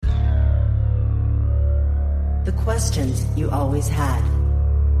The questions you always had.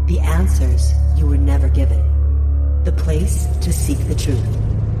 The answers you were never given. The place to seek the truth.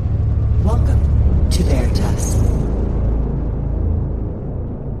 Welcome to Veritas.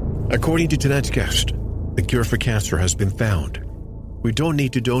 According to tonight's guest, the cure for cancer has been found. We don't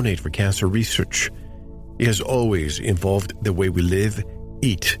need to donate for cancer research. It has always involved the way we live,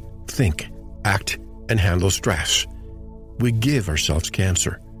 eat, think, act, and handle stress. We give ourselves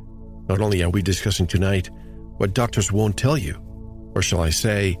cancer. Not only are we discussing tonight what doctors won't tell you, or shall I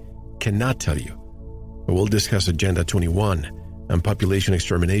say, cannot tell you, but we'll discuss Agenda 21 and population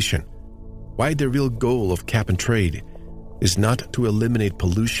extermination. Why the real goal of cap and trade is not to eliminate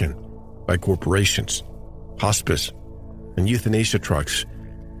pollution by corporations, hospice, and euthanasia trucks,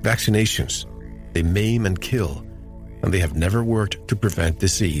 vaccinations. They maim and kill, and they have never worked to prevent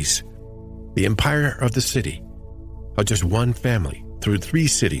disease. The empire of the city, how just one family through 3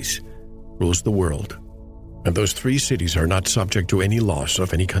 cities rules the world. And those 3 cities are not subject to any laws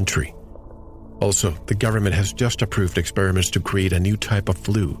of any country. Also, the government has just approved experiments to create a new type of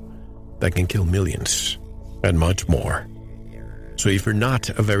flu that can kill millions, and much more. So if you're not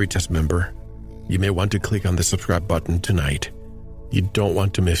a Veritas member, you may want to click on the subscribe button tonight. You don't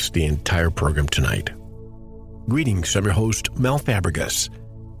want to miss the entire program tonight. Greetings, I'm your host, Mel Fabregas.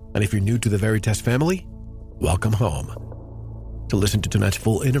 And if you're new to the Veritas family, welcome home. To listen to tonight's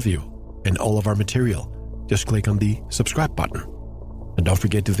full interview and all of our material, just click on the subscribe button. And don't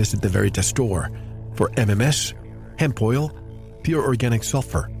forget to visit the Veritas store for MMS, hemp oil, pure organic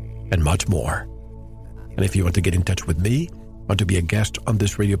sulfur, and much more. And if you want to get in touch with me, want to be a guest on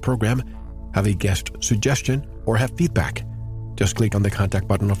this radio program, have a guest suggestion, or have feedback, just click on the contact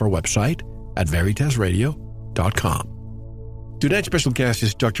button of our website at veritasradio.com. Tonight's special guest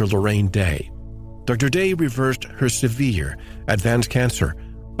is Dr. Lorraine Day. Dr. Day reversed her severe, advanced cancer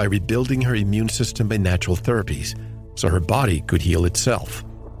by rebuilding her immune system by natural therapies so her body could heal itself.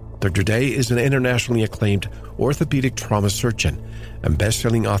 Dr. Day is an internationally acclaimed orthopedic trauma surgeon and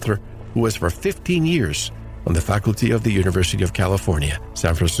best-selling author who was for 15 years on the faculty of the University of California,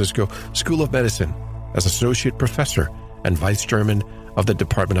 San Francisco School of Medicine as associate professor and vice chairman of the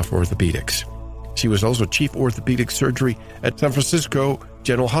Department of Orthopedics. She was also chief orthopedic surgery at San Francisco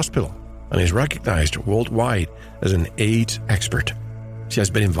General Hospital and is recognized worldwide as an AIDS expert. She has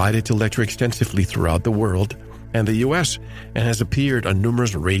been invited to lecture extensively throughout the world and the U.S. and has appeared on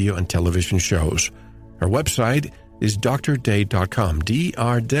numerous radio and television shows. Her website is drday.com,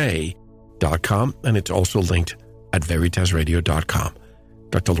 drday.com, and it's also linked at veritasradio.com.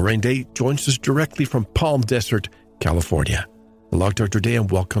 Dr. Lorraine Day joins us directly from Palm Desert, California. Hello, Dr. Day, and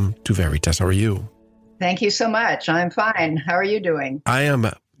welcome to Veritas. How are you? Thank you so much. I'm fine. How are you doing? I am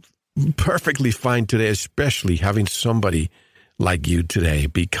perfectly fine today, especially having somebody like you today,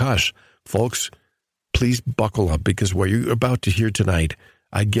 because, folks, please buckle up, because what you're about to hear tonight,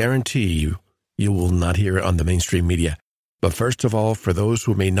 I guarantee you will not hear it on the mainstream media. But first of all, for those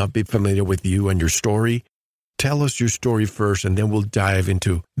who may not be familiar with you and your story, tell us your story first, and then we'll dive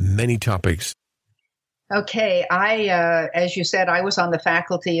into many topics. Okay. As you said, I was on the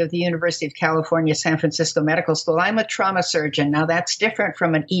faculty of the University of California, San Francisco Medical School. I'm a trauma surgeon. Now, that's different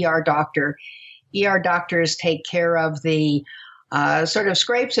from an ER doctor. ER doctors take care of the sort of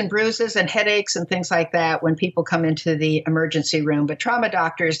scrapes and bruises and headaches and things like that when people come into the emergency room. But trauma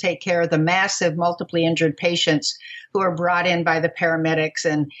doctors take care of the massive, multiply injured patients who are brought in by the paramedics.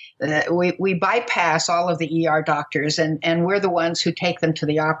 And we bypass all of the ER doctors, and we're the ones who take them to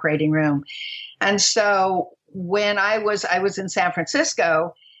the operating room. And so when I was in San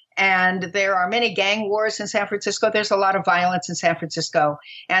Francisco, and there are many gang wars in San Francisco. There's a lot of violence in San Francisco.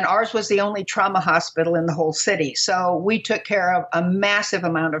 And ours was the only trauma hospital in the whole city. So we took care of a massive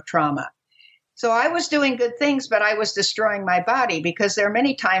amount of trauma. So I was doing good things, but I was destroying my body, because there are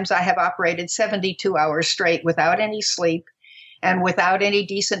many times I have operated 72 hours straight without any sleep and without any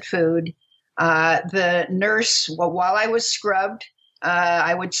decent food. The nurse, while I was scrubbed,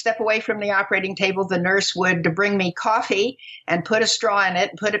 I would step away from the operating table. The nurse would bring me coffee and put a straw in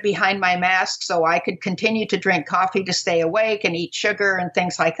it, put it behind my mask so I could continue to drink coffee to stay awake and eat sugar and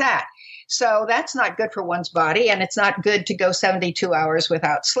things like that. So that's not good for one's body, and it's not good to go 72 hours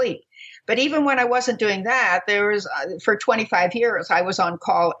without sleep. But even when I wasn't doing that, for 25 years, I was on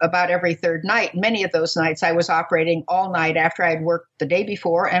call about every third night. Many of those nights I was operating all night after I'd worked the day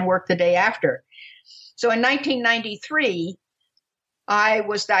before and worked the day after. So in 1993, I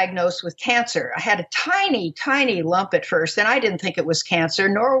was diagnosed with cancer. I had a tiny, tiny lump at first, and I didn't think it was cancer,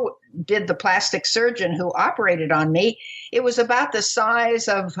 nor did the plastic surgeon who operated on me. It was about the size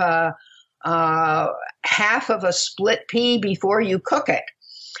of half of a split pea before you cook it.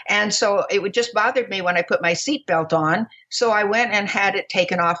 And so it would just bothered me when I put my seatbelt on. So I went and had it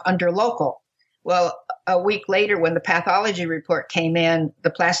taken off under local. Well, a week later, when the pathology report came in, the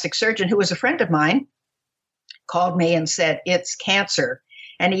plastic surgeon, who was a friend of mine, called me and said, it's cancer.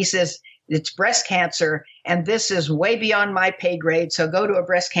 And he says, it's breast cancer, and this is way beyond my pay grade, so go to a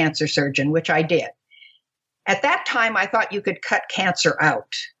breast cancer surgeon, which I did. At that time, I thought you could cut cancer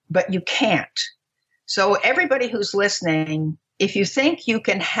out, but you can't. So everybody who's listening, if you think you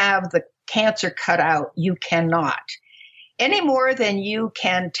can have the cancer cut out, you cannot. Any more than you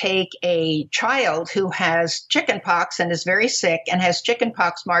can take a child who has chickenpox and is very sick and has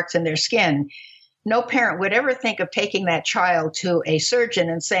chickenpox marks in their skin. No parent would ever think of taking that child to a surgeon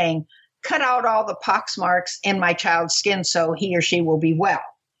and saying, cut out all the pox marks in my child's skin so he or she will be well.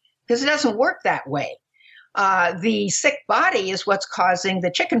 Because it doesn't work that way. The sick body is what's causing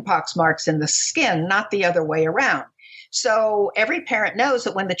the chickenpox marks in the skin, not the other way around. So every parent knows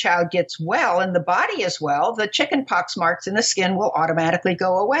that when the child gets well and the body is well, the chickenpox marks in the skin will automatically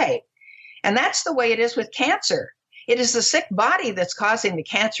go away. And that's the way it is with cancer. It is the sick body that's causing the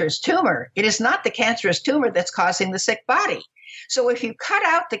cancerous tumor. It is not the cancerous tumor that's causing the sick body. So if you cut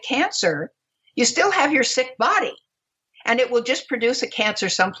out the cancer, you still have your sick body, and it will just produce a cancer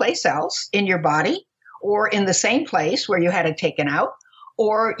someplace else in your body or in the same place where you had it taken out,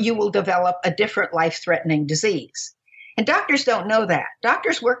 or you will develop a different life-threatening disease. And doctors don't know that.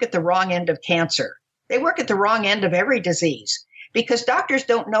 Doctors work at the wrong end of cancer. They work at the wrong end of every disease because doctors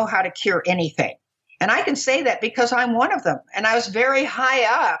don't know how to cure anything. And I can say that because I'm one of them. And I was very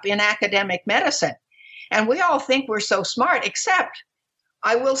high up in academic medicine. And we all think we're so smart, except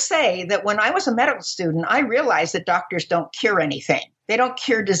I will say that when I was a medical student, I realized that doctors don't cure anything. They don't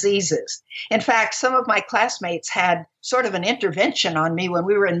cure diseases. In fact, some of my classmates had sort of an intervention on me when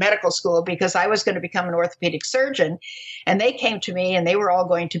we were in medical school because I was going to become an orthopedic surgeon. And they came to me and they were all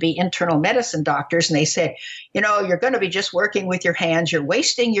going to be internal medicine doctors. And they said, you know, you're going to be just working with your hands. You're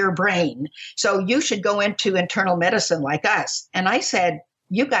wasting your brain. So you should go into internal medicine like us. And I said,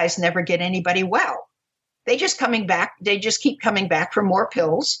 you guys never get anybody well. They just keep coming back for more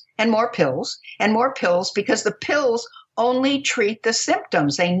pills and more pills and more pills because the pills only treat the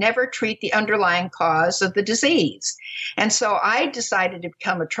symptoms. They never treat the underlying cause of the disease. And so I decided to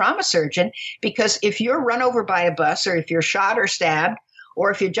become a trauma surgeon because if you're run over by a bus or if you're shot or stabbed, or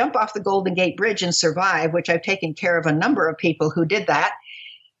if you jump off the Golden Gate Bridge and survive, which I've taken care of a number of people who did that,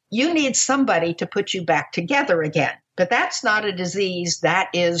 you need somebody to put you back together again. But that's not a disease, that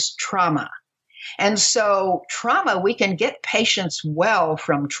is trauma. And so trauma, we can get patients well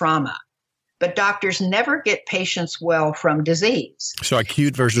from trauma, but doctors never get patients well from disease. So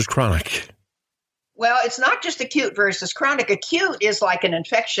acute versus chronic. Well, it's not just acute versus chronic. Acute is like an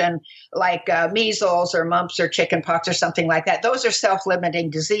infection like measles or mumps or chickenpox or something like that. Those are self-limiting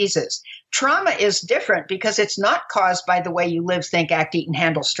diseases. Trauma is different because it's not caused by the way you live, think, act, eat, and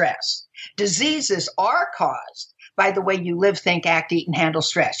handle stress. Diseases are caused by the way you live, think, act, eat, and handle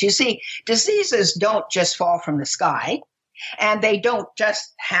stress. You see, diseases don't just fall from the sky, and they don't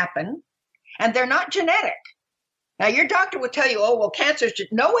just happen, and they're not genetic. Now, your doctor would tell you, oh, well, cancer is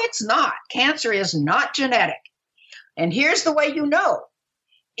no, it's not. Cancer is not genetic. And here's the way you know.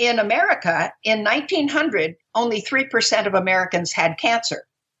 In America, in 1900, only 3% of Americans had cancer.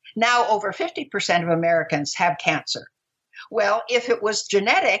 Now, over 50% of Americans have cancer. Well, if it was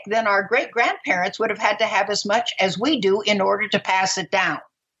genetic, then our great-grandparents would have had to have as much as we do in order to pass it down.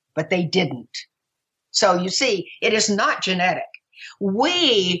 But they didn't. So you see, it is not genetic.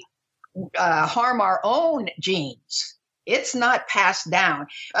 We harm our own genes. It's not passed down.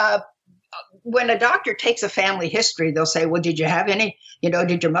 When a doctor takes a family history, they'll say, well, did you have any,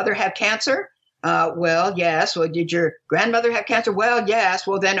 did your mother have cancer? Well, yes. Well, did your grandmother have cancer? Well, yes.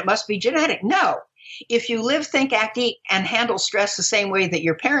 Well, then it must be genetic. No. If you live, think, act, eat, and handle stress the same way that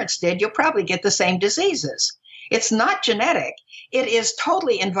your parents did, you'll probably get the same diseases. It's not genetic. It is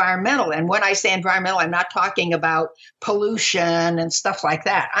totally environmental. And when I say environmental, I'm not talking about pollution and stuff like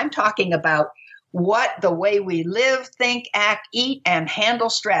that. I'm talking about the way we live, think, act, eat, and handle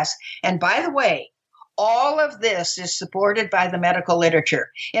stress. And by the way, all of this is supported by the medical literature.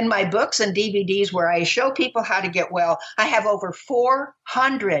 In my books and DVDs where I show people how to get well, I have over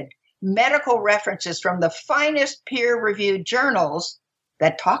 400 medical references from the finest peer-reviewed journals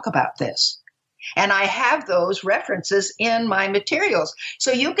that talk about this. And I have those references in my materials.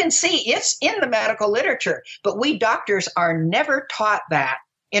 So you can see it's in the medical literature, but we doctors are never taught that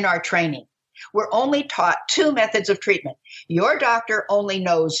in our training. We're only taught 2 methods of treatment. Your doctor only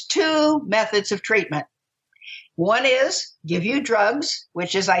knows 2 methods of treatment. One is give you drugs,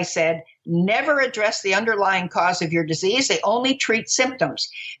 which, as I said, never address the underlying cause of your disease. They only treat symptoms.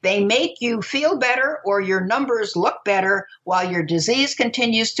 They make you feel better or your numbers look better while your disease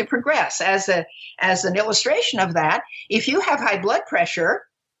continues to progress. As an illustration of that, if you have high blood pressure,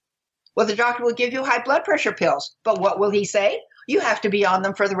 well, the doctor will give you high blood pressure pills. But what will he say? You have to be on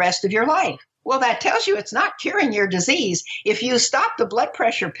them for the rest of your life. Well, that tells you it's not curing your disease. If you stop the blood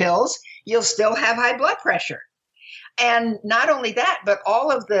pressure pills, you'll still have high blood pressure. And not only that, but all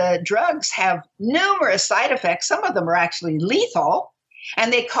of the drugs have numerous side effects. Some of them are actually lethal,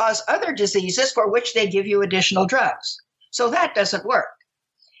 and they cause other diseases for which they give you additional drugs. So that doesn't work.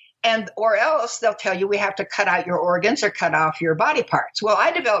 Or else they'll tell you we have to cut out your organs or cut off your body parts. Well,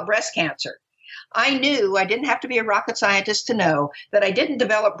 I developed breast cancer. I knew I didn't have to be a rocket scientist to know that I didn't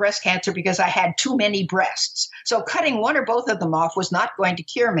develop breast cancer because I had too many breasts. So cutting one or both of them off was not going to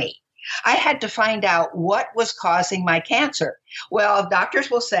cure me. I had to find out what was causing my cancer. Well,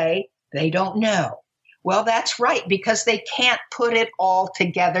 doctors will say they don't know. Well, that's right, because they can't put it all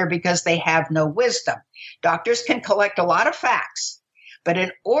together because they have no wisdom. Doctors can collect a lot of facts, but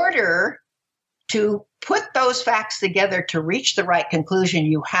in order to put those facts together to reach the right conclusion,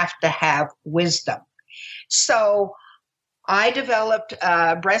 you have to have wisdom. So I developed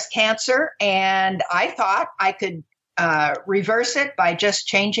breast cancer, and I thought I could reverse it by just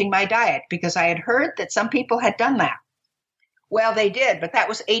changing my diet because I had heard that some people had done that. Well, they did, but that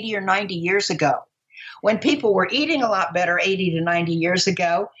was 80 or 90 years ago when people were eating a lot better 80 to 90 years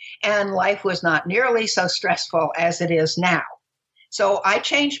ago, and life was not nearly so stressful as it is now. So I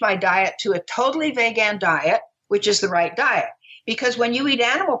changed my diet to a totally vegan diet, which is the right diet, because when you eat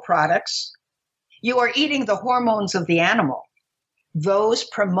animal products, you are eating the hormones of the animal. Those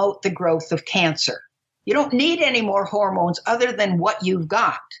promote the growth of cancer. You don't need any more hormones other than what you've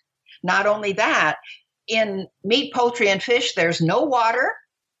got. Not only that, in meat, poultry, and fish, there's no water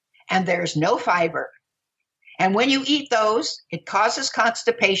and there's no fiber. And when you eat those, it causes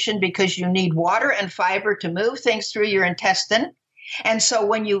constipation because you need water and fiber to move things through your intestine. And so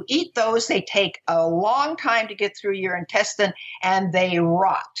when you eat those, they take a long time to get through your intestine and they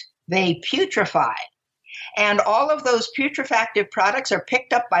rot. They putrefy. And all of those putrefactive products are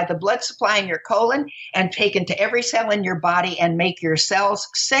picked up by the blood supply in your colon and taken to every cell in your body and make your cells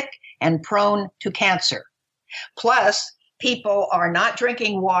sick and prone to cancer. Plus, people are not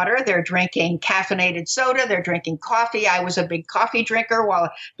drinking water. They're drinking caffeinated soda. They're drinking coffee. I was a big coffee drinker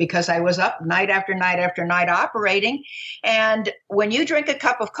because I was up night after night after night operating. And when you drink a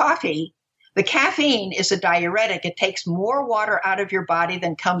cup of coffee, the caffeine is a diuretic. It takes more water out of your body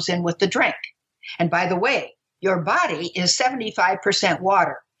than comes in with the drink. And by the way, your body is 75%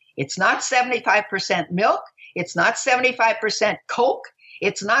 water. It's not 75% milk. It's not 75% Coke.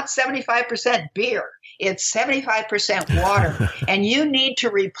 It's not 75% beer. It's 75% water. And you need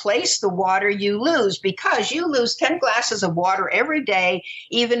to replace the water you lose because you lose 10 glasses of water every day,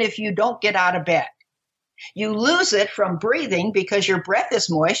 even if you don't get out of bed. You lose it from breathing because your breath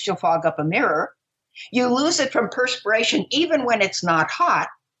is moist. You'll fog up a mirror. You lose it from perspiration even when it's not hot.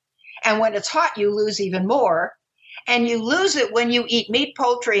 And when it's hot, you lose even more. And you lose it when you eat meat,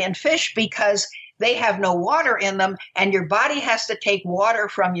 poultry, and fish because they have no water in them, and your body has to take water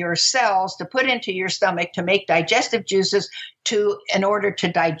from your cells to put into your stomach to make digestive juices in order to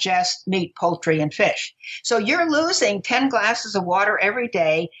digest meat, poultry, and fish. So you're losing 10 glasses of water every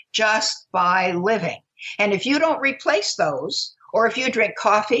day just by living. And if you don't replace those, or if you drink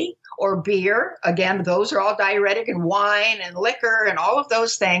coffee or beer, again, those are all diuretic, and wine and liquor and all of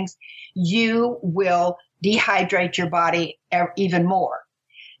those things, you will dehydrate your body even more.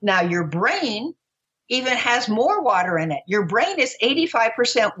 Now, your brain even has more water in it. Your brain is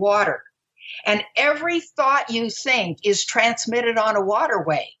 85% water, and every thought you think is transmitted on a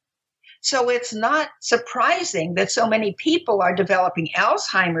waterway. So it's not surprising that so many people are developing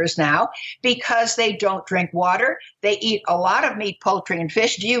Alzheimer's now because they don't drink water. They eat a lot of meat, poultry, and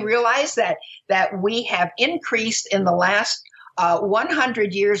fish. Do you realize that we have increased in the last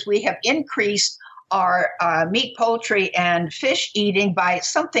 100 years, we have increased our meat, poultry, and fish eating by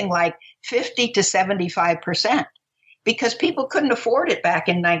something like 50 to 75% because people couldn't afford it back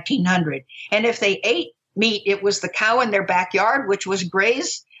in 1900. And if they ate meat, it was the cow in their backyard, which was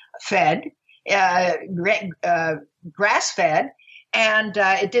grass-fed, and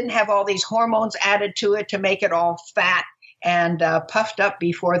it didn't have all these hormones added to it to make it all fat and puffed up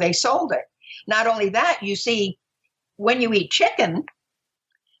before they sold it. Not only that, you see, when you eat chicken,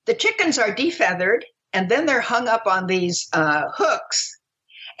 the chickens are defeathered, and then they're hung up on these hooks,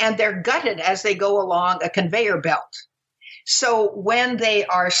 and they're gutted as they go along a conveyor belt. So when they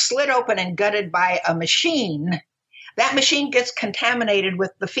are slit open and gutted by a machine, that machine gets contaminated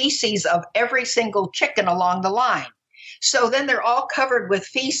with the feces of every single chicken along the line. So then they're all covered with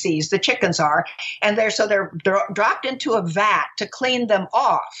feces, the chickens are, and they're dropped into a vat to clean them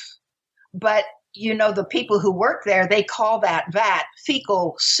off. But, the people who work there, they call that vat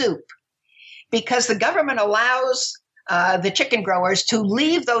fecal soup because the government allows the chicken growers to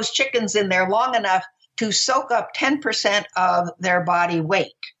leave those chickens in there long enough to soak up 10% of their body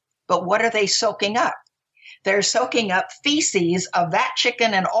weight. But what are they soaking up? They're soaking up feces of that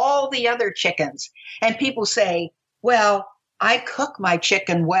chicken and all the other chickens. And people say, well, I cook my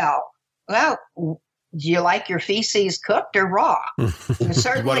chicken well. Well, do you like your feces cooked or raw?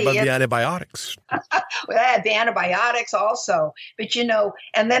 Certainly, what about the antibiotics? Well, the antibiotics also. But,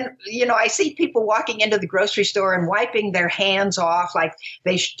 and then, I see people walking into the grocery store and wiping their hands off like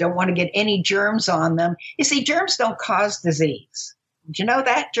they don't want to get any germs on them. You see, germs don't cause disease. Did you know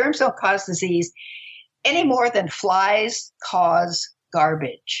that? Germs don't cause disease any more than flies cause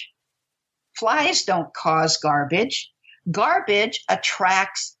garbage. Flies don't cause garbage. Garbage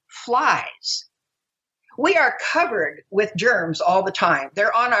attracts flies. We are covered with germs all the time.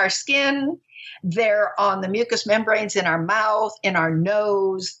 They're on our skin. They're on the mucous membranes in our mouth, in our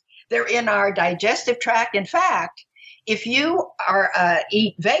nose. They're in our digestive tract. In fact, if you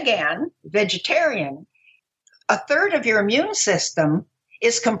eat vegetarian, a third of your immune system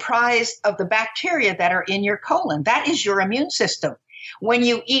is comprised of the bacteria that are in your colon. That is your immune system. When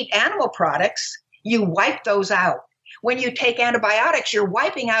you eat animal products, you wipe those out. When you take antibiotics, you're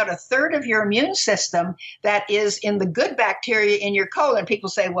wiping out a third of your immune system that is in the good bacteria in your colon. People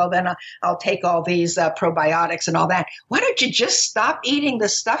say, well, then I'll take all these probiotics and all that. Why don't you just stop eating the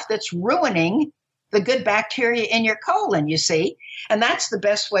stuff that's ruining the good bacteria in your colon, you see? And that's the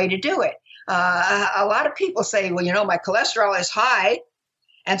best way to do it. A lot of people say, well, my cholesterol is high,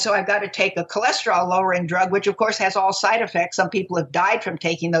 and so I've got to take a cholesterol-lowering drug, which, of course, has all side effects. Some people have died from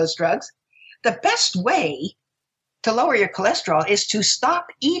taking those drugs. The best way to lower your cholesterol is to stop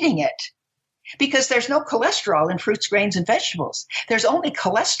eating it because there's no cholesterol in fruits, grains, and vegetables. There's only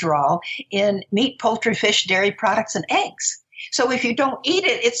cholesterol in meat, poultry, fish, dairy products, and eggs. So if you don't eat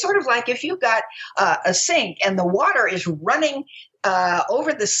it, it's sort of like if you've got a sink and the water is running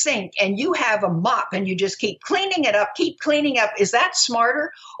over the sink and you have a mop and you just keep cleaning it up, keep cleaning up. Is that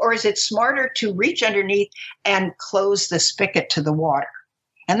smarter, or is it smarter to reach underneath and close the spigot to the water?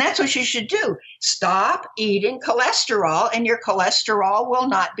 And that's what you should do. Stop eating cholesterol and your cholesterol will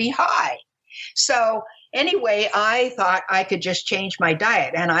not be high. So anyway, I thought I could just change my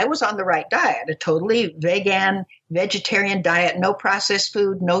diet, and I was on the right diet, a totally vegetarian diet, no processed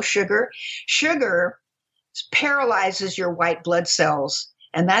food, no sugar. Sugar paralyzes your white blood cells,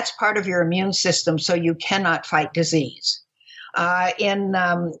 and that's part of your immune system, so you cannot fight disease. In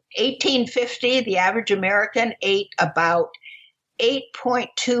 1850, the average American ate about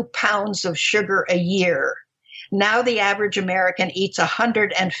 8.2 pounds of sugar a year. Now the average American eats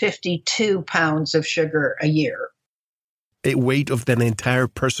 152 pounds of sugar a year. A weight of an entire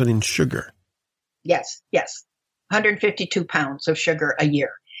person in sugar? Yes. 152 pounds of sugar a year.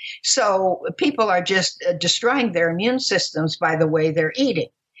 So people are just destroying their immune systems by the way they're eating.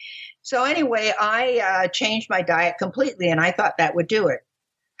 So anyway, I changed my diet completely, and I thought that would do it.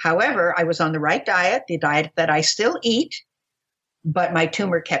 However, I was on the right diet, the diet that I still eat, but my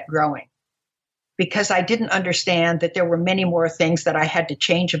tumor kept growing because I didn't understand that there were many more things that I had to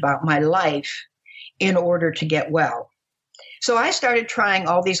change about my life in order to get well. So I started trying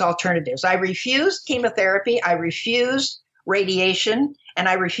all these alternatives. I refused chemotherapy, I refused radiation, and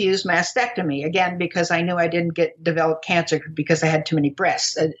I refused mastectomy, again, because I knew I didn't develop cancer because I had too many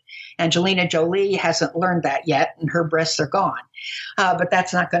breasts. Angelina Jolie hasn't learned that yet, and her breasts are gone. But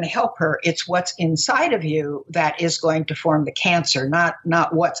that's not going to help her. It's what's inside of you that is going to form the cancer,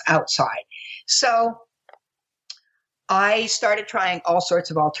 not what's outside. So I started trying all sorts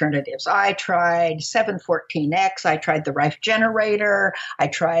of alternatives. I tried 714X. I tried the Rife Generator. I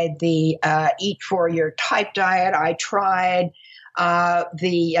tried the Eat for Your Type diet. I tried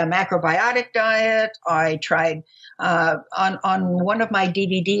the macrobiotic diet. I tried on one of my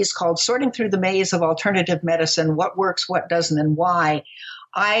DVDs called Sorting Through the Maze of Alternative Medicine, What Works, What Doesn't, and Why.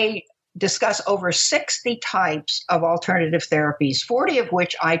 I discuss over 60 types of alternative therapies, 40 of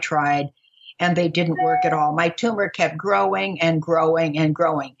which I tried, and they didn't work at all. My tumor kept growing and growing and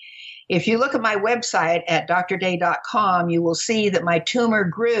growing. If you look at my website at drday.com, you will see that my tumor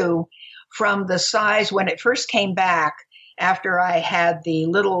grew from the size when it first came back after I had the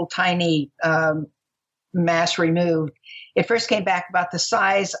little tiny mass removed. It first came back about the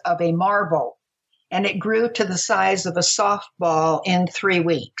size of a marble. and it grew to the size of a softball in 3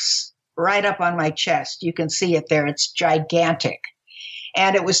 weeks, right up on my chest. You can see it there. It's gigantic.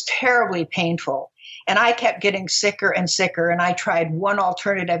 And it was terribly painful. And I kept getting sicker and sicker, and I tried one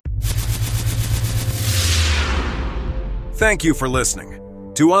alternative. Thank you for listening.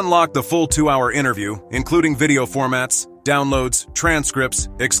 To unlock the full 2-hour interview, including video formats, downloads, transcripts,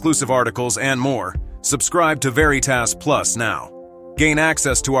 exclusive articles, and more, subscribe to Veritas Plus now. Gain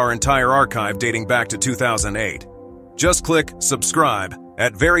access to our entire archive dating back to 2008. Just click subscribe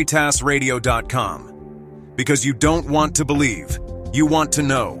at veritasradio.com. Because you don't want to believe, you want to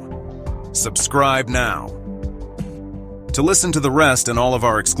know. Subscribe now. To listen to the rest and all of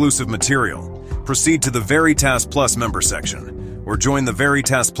our exclusive material, proceed to the Veritas Plus member section or join the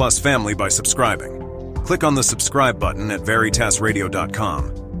Veritas Plus family by subscribing. Click on the subscribe button at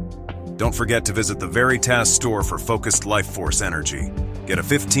veritasradio.com. Don't forget to visit the Veritas store for focused life force energy. Get a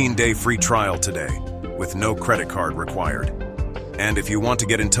 15-day free trial today with no credit card required. And if you want to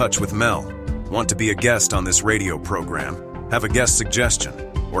get in touch with Mel, want to be a guest on this radio program, have a guest suggestion,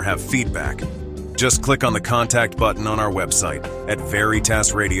 or have feedback, just click on the contact button on our website at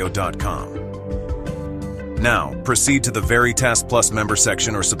veritasradio.com. Now, proceed to the Veritas Plus member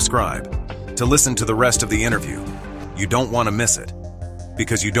section or subscribe to listen to the rest of the interview. You don't want to miss it.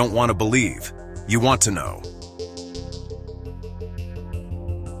 Because you don't want to believe, you want to know.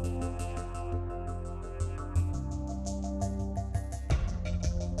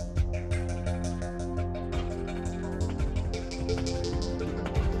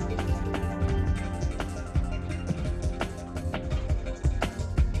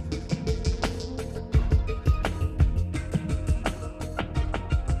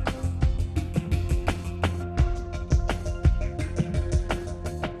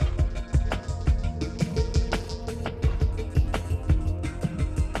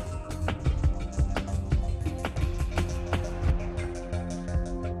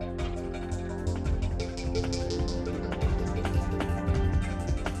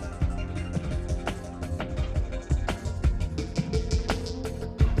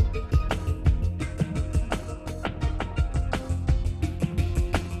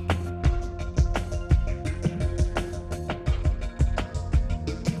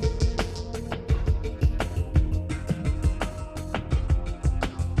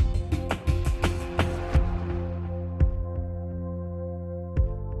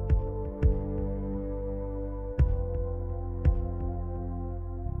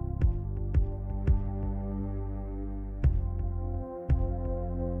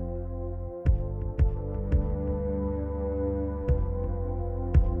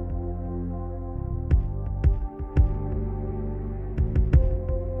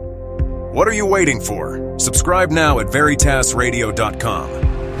 What are you waiting for? Subscribe now at veritasradio.com.